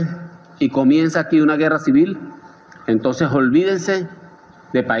parte y comienza aquí una guerra civil, entonces olvídense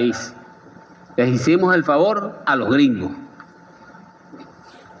de país. Les hicimos el favor a los gringos.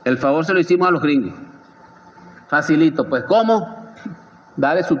 El favor se lo hicimos a los gringos. Facilito, pues, ¿cómo?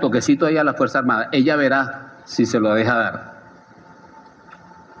 Dale su toquecito ahí a la Fuerza Armada. Ella verá si se lo deja dar.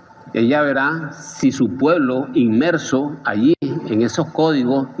 Ella verá si su pueblo, inmerso allí, en esos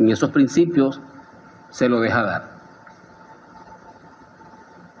códigos, en esos principios, se lo deja dar.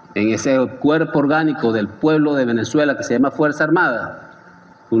 En ese cuerpo orgánico del pueblo de Venezuela que se llama Fuerza Armada,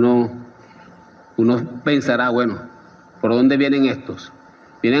 uno pensará, bueno, ¿por dónde vienen estos?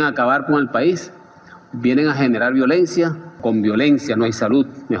 ¿Vienen a acabar con el país vienen a generar violencia. Con violencia no hay salud,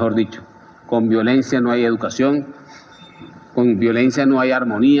 mejor dicho. Con violencia no hay educación. Con violencia no hay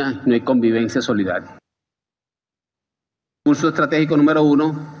armonía, no hay convivencia solidaria. El curso estratégico número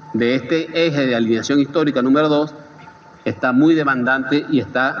 1 de este eje de alineación histórica número 2 está muy demandante y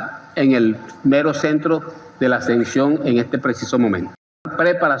está en el mero centro de la ascensión en este preciso momento.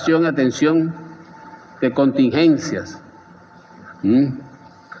 Preparación y atención de contingencias.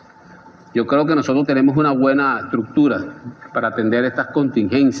 Yo creo que nosotros tenemos una buena estructura para atender estas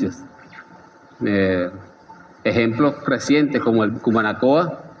contingencias. Ejemplos recientes como el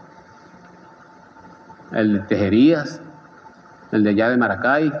Cumanacoa, el de Tejerías, el de allá de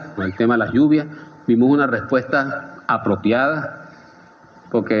Maracay, con el tema de las lluvias, vimos una respuesta apropiada,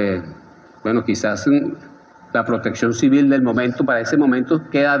 porque, bueno, quizás la protección civil del momento, para ese momento,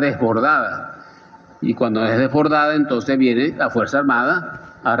 queda desbordada. Y cuando es desbordada, entonces viene la Fuerza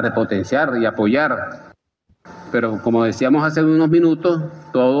Armada a repotenciar y apoyar. Pero como decíamos hace unos minutos,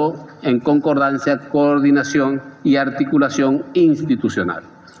 todo en concordancia, coordinación y articulación institucional.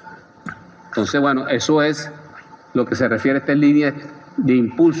 Entonces, bueno, eso es lo que se refiere a esta línea de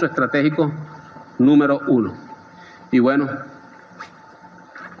impulso estratégico número 1. Y bueno,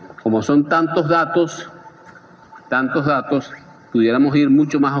 como son tantos datos, pudiéramos ir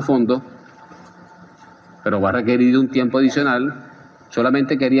mucho más a fondo, pero va a requerir un tiempo adicional.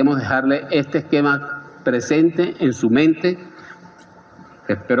 Solamente queríamos dejarle este esquema presente en su mente.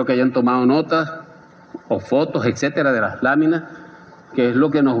 Espero que hayan tomado notas o fotos, etcétera, de las láminas, que es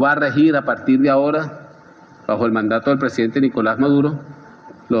lo que nos va a regir a partir de ahora, bajo el mandato del presidente Nicolás Maduro,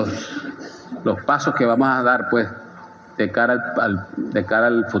 los pasos que vamos a dar, pues, de cara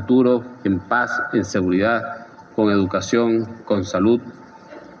al futuro, en paz, en seguridad, con educación, con salud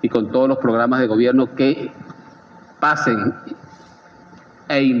y con todos los programas de gobierno que pasen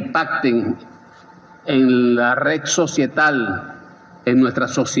e impacten en la red societal, en nuestra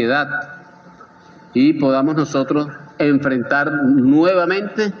sociedad, y podamos nosotros enfrentar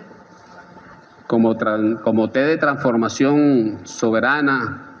nuevamente como T de transformación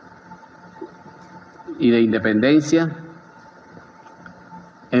soberana y de independencia,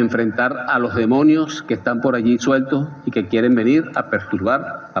 enfrentar a los demonios que están por allí sueltos y que quieren venir a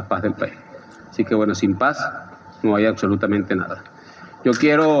perturbar la paz del país. Así que bueno, sin paz no hay absolutamente nada. Yo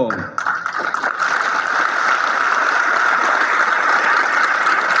quiero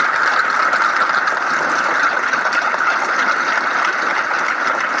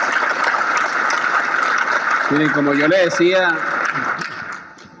miren, como yo le decía,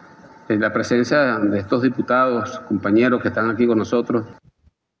 en la presencia de estos diputados, compañeros que están aquí con nosotros,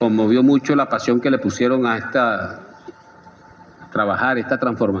 conmovió mucho la pasión que le pusieron a trabajar esta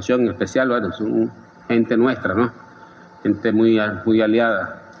transformación, en especial, bueno, son gente nuestra, ¿no? Gente muy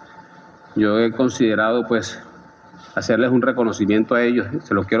aliada. Yo he considerado, pues, hacerles un reconocimiento a ellos.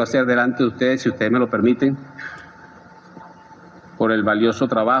 Se lo quiero hacer delante de ustedes, si ustedes me lo permiten, por el valioso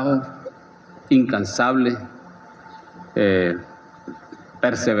trabajo, incansable,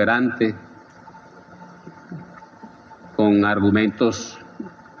 perseverante, con argumentos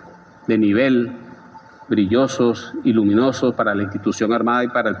de nivel, brillosos y luminosos para la institución armada y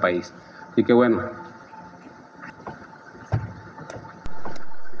para el país. Así que bueno.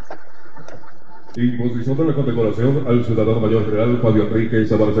 Imposición de la condecoración al ciudadano mayor general Fabio Enrique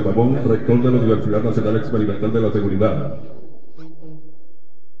Zabarce Pamón, rector de la Universidad Nacional Experimental de la Seguridad.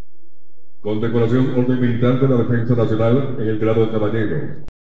 Condecoración Orden Militar de la Defensa Nacional en el grado de caballero.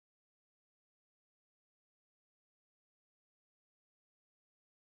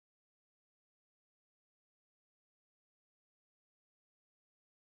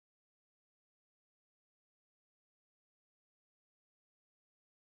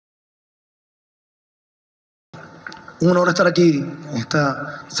 Un honor estar aquí en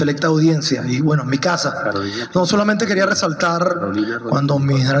esta selecta audiencia y bueno, en mi casa. No solamente quería resaltar cuando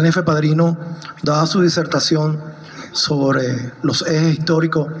mi general jefe padrino daba su disertación sobre los ejes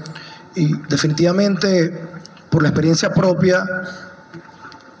históricos y definitivamente por la experiencia propia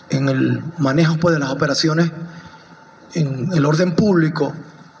en el manejo, pues, de las operaciones en el orden público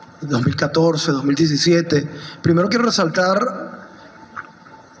 2014, 2017. Primero quiero resaltar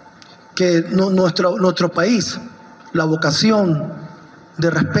que nuestro país, la vocación de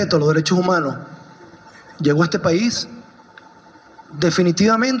respeto a los derechos humanos llegó a este país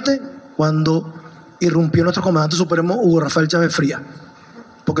definitivamente cuando irrumpió nuestro comandante supremo Hugo Rafael Chávez Frías,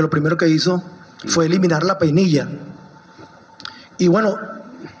 porque lo primero que hizo fue eliminar la peinilla. Y bueno,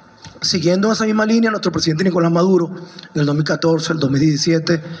 siguiendo esa misma línea, nuestro presidente Nicolás Maduro en el 2014, el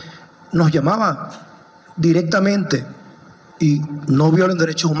 2017 nos llamaba directamente y no violen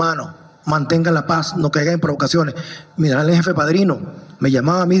derechos humanos, mantengan la paz, no caigan en provocaciones. Mi general en jefe Padrino me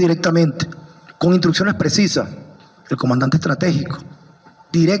llamaba a mí directamente, con instrucciones precisas, el comandante estratégico,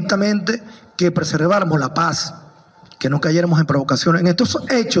 directamente, que preserváramos la paz, que no cayéramos en provocaciones. En estos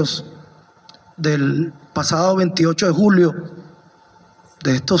hechos del pasado 28 de julio,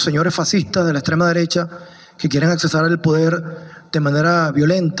 de estos señores fascistas de la extrema derecha que quieren accesar al poder de manera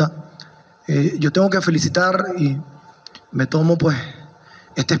violenta, yo tengo que felicitar y me tomo pues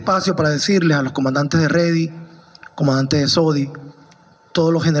este espacio para decirles a los comandantes de Redi, comandantes de SODI,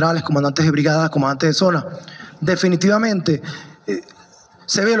 todos los generales, comandantes de brigadas, comandantes de zona, definitivamente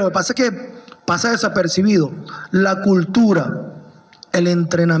se ve, lo que pasa es que pasa desapercibido la cultura, el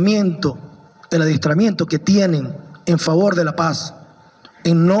entrenamiento, el adiestramiento que tienen en favor de la paz,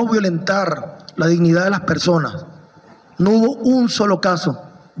 en no violentar la dignidad de las personas. No hubo un solo caso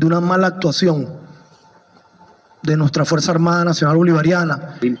de una mala actuación de nuestra Fuerza Armada Nacional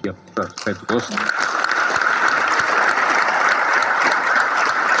Bolivariana. Limpia, respetuosa.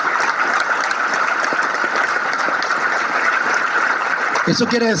 Eso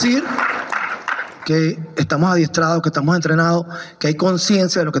quiere decir que estamos adiestrados, que estamos entrenados, que hay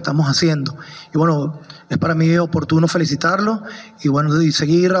conciencia de lo que estamos haciendo. Y bueno, es para mí oportuno felicitarlos y bueno, y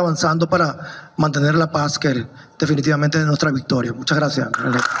seguir avanzando para mantener la paz, que definitivamente es nuestra victoria. Muchas gracias.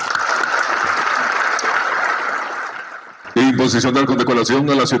 En posición de condecoración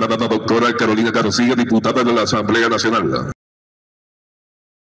a la ciudadana doctora Carolina García, diputada de la Asamblea Nacional.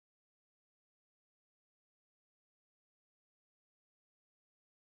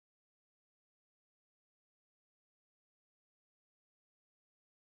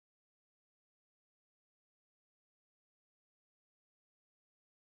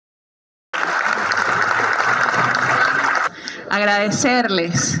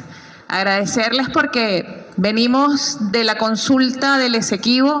 Agradecerles porque venimos de la consulta del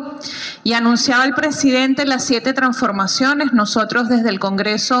Esequibo y anunciaba el presidente las 7 transformaciones. Nosotros desde el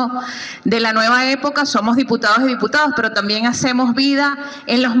Congreso de la Nueva Época somos diputados y diputadas, pero también hacemos vida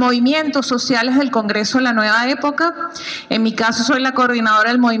en los movimientos sociales del Congreso de la Nueva Época. En mi caso soy la coordinadora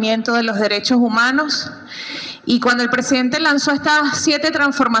del Movimiento de los Derechos Humanos. Y cuando el presidente lanzó estas 7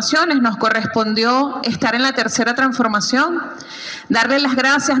 transformaciones, nos correspondió estar en la tercera transformación. Darle las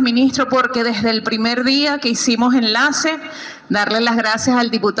gracias, ministro, porque desde el primer día que hicimos enlace, darle las gracias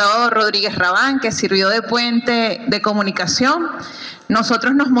al diputado Rodríguez Rabán, que sirvió de puente de comunicación.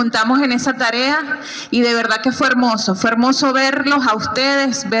 Nosotros nos montamos en esa tarea y de verdad que fue hermoso verlos a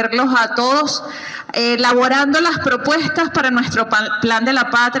ustedes, verlos a todos, elaborando las propuestas para nuestro plan de la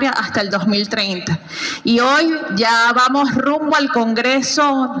patria hasta el 2030. Y hoy ya vamos rumbo al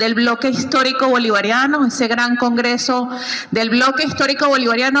Congreso del Bloque Histórico Bolivariano, ese gran Congreso del Bloque Histórico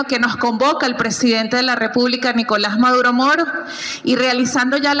Bolivariano que nos convoca el presidente de la República, Nicolás Maduro Moro, y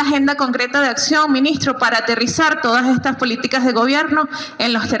realizando ya la agenda concreta de acción, ministro, para aterrizar todas estas políticas de gobierno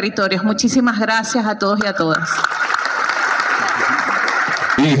en los territorios. Muchísimas gracias a todos y a todas.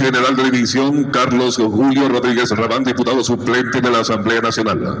 Y general de división Carlos Julio Rodríguez Rabán, diputado suplente de la Asamblea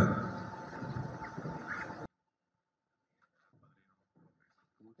Nacional.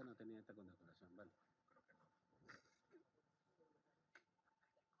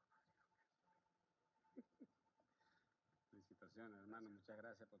 Felicitaciones, hermano. Muchas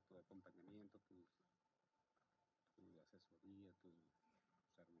gracias por tu acompañamiento, tu asesoría, tu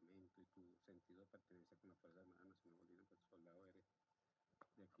armamento y tu sentido de pertenencia con la Fuerza Armada Nacional Bolivariana. Pues soldado eres de aquí,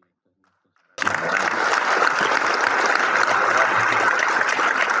 estos nuestros.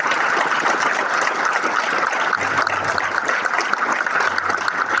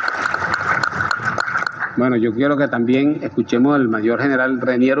 Bueno, yo quiero que también escuchemos al mayor general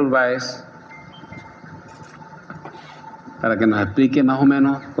Renier Urbáez para que nos explique más o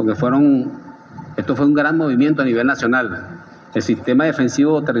menos, porque esto fue un gran movimiento a nivel nacional. El sistema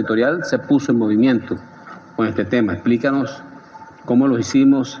defensivo territorial se puso en movimiento con este tema. Explícanos cómo lo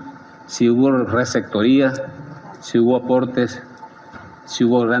hicimos, si hubo resectoría, si hubo aportes, si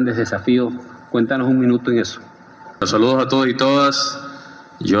hubo grandes desafíos. Cuéntanos un minuto en eso. Saludos a todos y todas.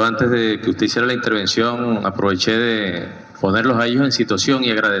 Yo antes de que usted hiciera la intervención aproveché de ponerlos a ellos en situación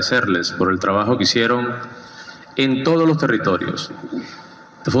y agradecerles por el trabajo que hicieron en todos los territorios.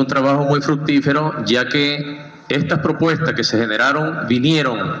 Este fue un trabajo muy fructífero, ya que estas propuestas que se generaron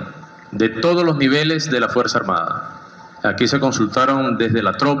vinieron de todos los niveles de la Fuerza Armada. Aquí se consultaron desde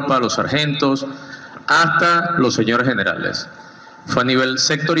la tropa, los sargentos, hasta los señores generales. Fue a nivel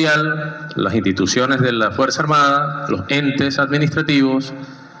sectorial, las instituciones de la Fuerza Armada, los entes administrativos,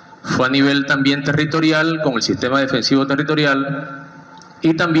 fue a nivel también territorial con el sistema defensivo territorial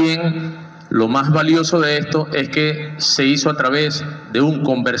y también lo más valioso de esto es que se hizo a través de un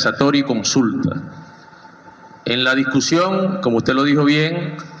conversatorio y consulta. En la discusión, como usted lo dijo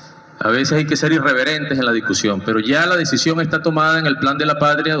bien, a veces hay que ser irreverentes en la discusión, pero ya la decisión está tomada en el Plan de la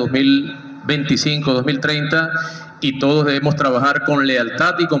Patria 2025-2030 y todos debemos trabajar con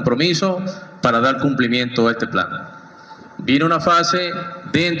lealtad y compromiso para dar cumplimiento a este plan. Viene una fase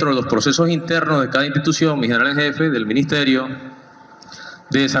dentro de los procesos internos de cada institución, mi general en jefe del ministerio,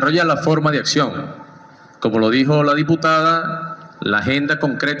 de desarrollar la forma de acción. Como lo dijo la diputada, la agenda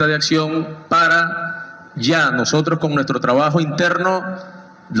concreta de acción para ya nosotros con nuestro trabajo interno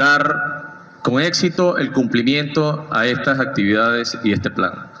dar con éxito el cumplimiento a estas actividades y este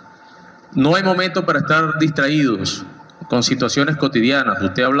plan. No hay momento para estar distraídos con situaciones cotidianas.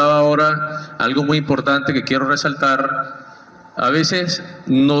 Usted hablaba ahora algo muy importante que quiero resaltar. A veces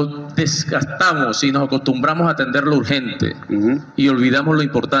nos desgastamos y nos acostumbramos a atender lo urgente y olvidamos lo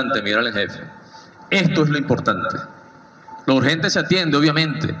importante, mi general en jefe. Esto es lo importante. Lo urgente se atiende,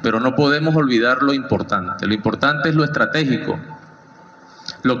 obviamente, pero no podemos olvidar lo importante. Lo importante es lo estratégico,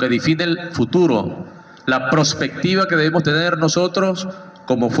 lo que define el futuro, la perspectiva que debemos tener nosotros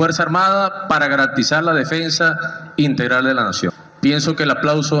como Fuerza Armada para garantizar la defensa integral de la nación. Pienso que el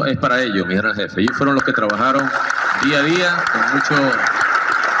aplauso es para ellos, mi general jefe. Ellos fueron los que trabajaron día a día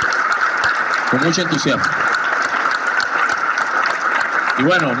con mucho entusiasmo. Y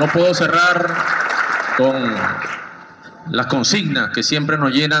bueno, no puedo cerrar con las consignas que siempre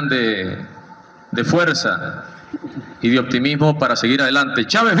nos llenan de fuerza y de optimismo para seguir adelante.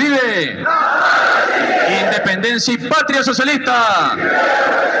 ¡Chávez vive! ¡Independencia y patria socialista!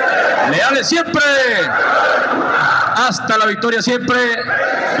 ¡Leales siempre! ¡Hasta la victoria siempre!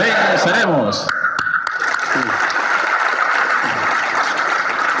 ¡Venceremos!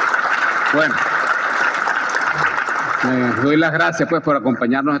 Bueno, doy las gracias pues por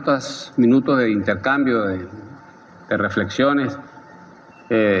acompañarnos estos minutos de intercambio, de reflexiones.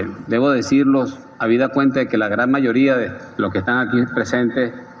 Debo decirlos, habida cuenta de que la gran mayoría de los que están aquí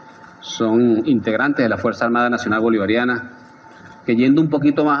presentes son integrantes de la Fuerza Armada Nacional Bolivariana, que yendo un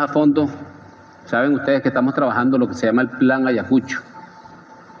poquito más a fondo, saben ustedes que estamos trabajando lo que se llama el Plan Ayacucho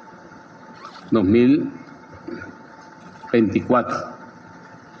 2024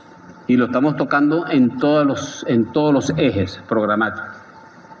 y lo estamos tocando en todos los ejes programáticos,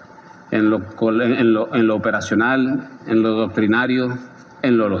 en lo operacional, en lo doctrinario,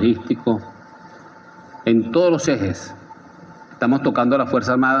 en lo logístico, en todos los ejes. Estamos tocando a la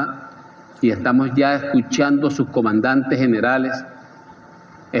Fuerza Armada y estamos ya escuchando sus comandantes generales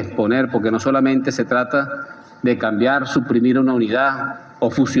exponer, porque no solamente se trata de cambiar, suprimir una unidad o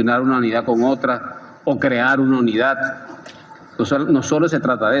fusionar una unidad con otra o crear una unidad. No solo se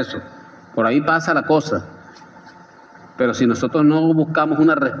trata de eso, por ahí pasa la cosa. Pero si nosotros no buscamos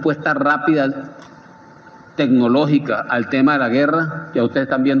una respuesta rápida tecnológica al tema de la guerra, ya ustedes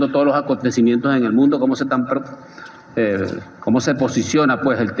están viendo todos los acontecimientos en el mundo, cómo se posiciona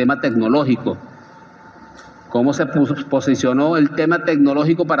pues el tema tecnológico, cómo se posicionó el tema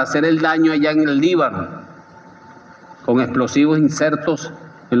tecnológico para hacer el daño allá en el Líbano, con explosivos insertos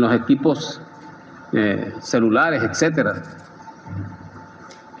en los equipos celulares, etcétera.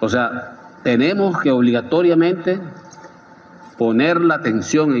 O sea, tenemos que obligatoriamente poner la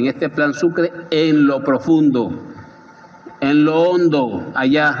atención en este plan Sucre en lo profundo, en lo hondo,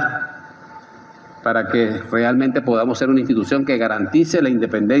 allá, para que realmente podamos ser una institución que garantice la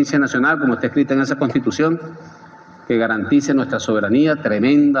independencia nacional, como está escrita en esa Constitución, que garantice nuestra soberanía.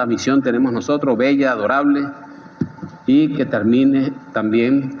 Tremenda misión tenemos nosotros, bella, adorable, y que termine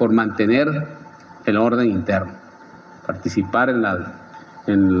también por mantener el orden interno, participar en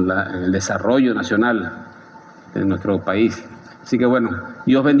el desarrollo nacional de nuestro país. Así que bueno,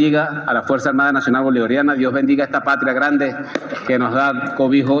 Dios bendiga a la Fuerza Armada Nacional Bolivariana, Dios bendiga a esta patria grande que nos da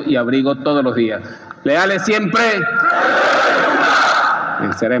cobijo y abrigo todos los días. Leales siempre.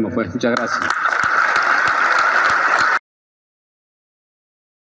 Venceremos, pues. Muchas gracias.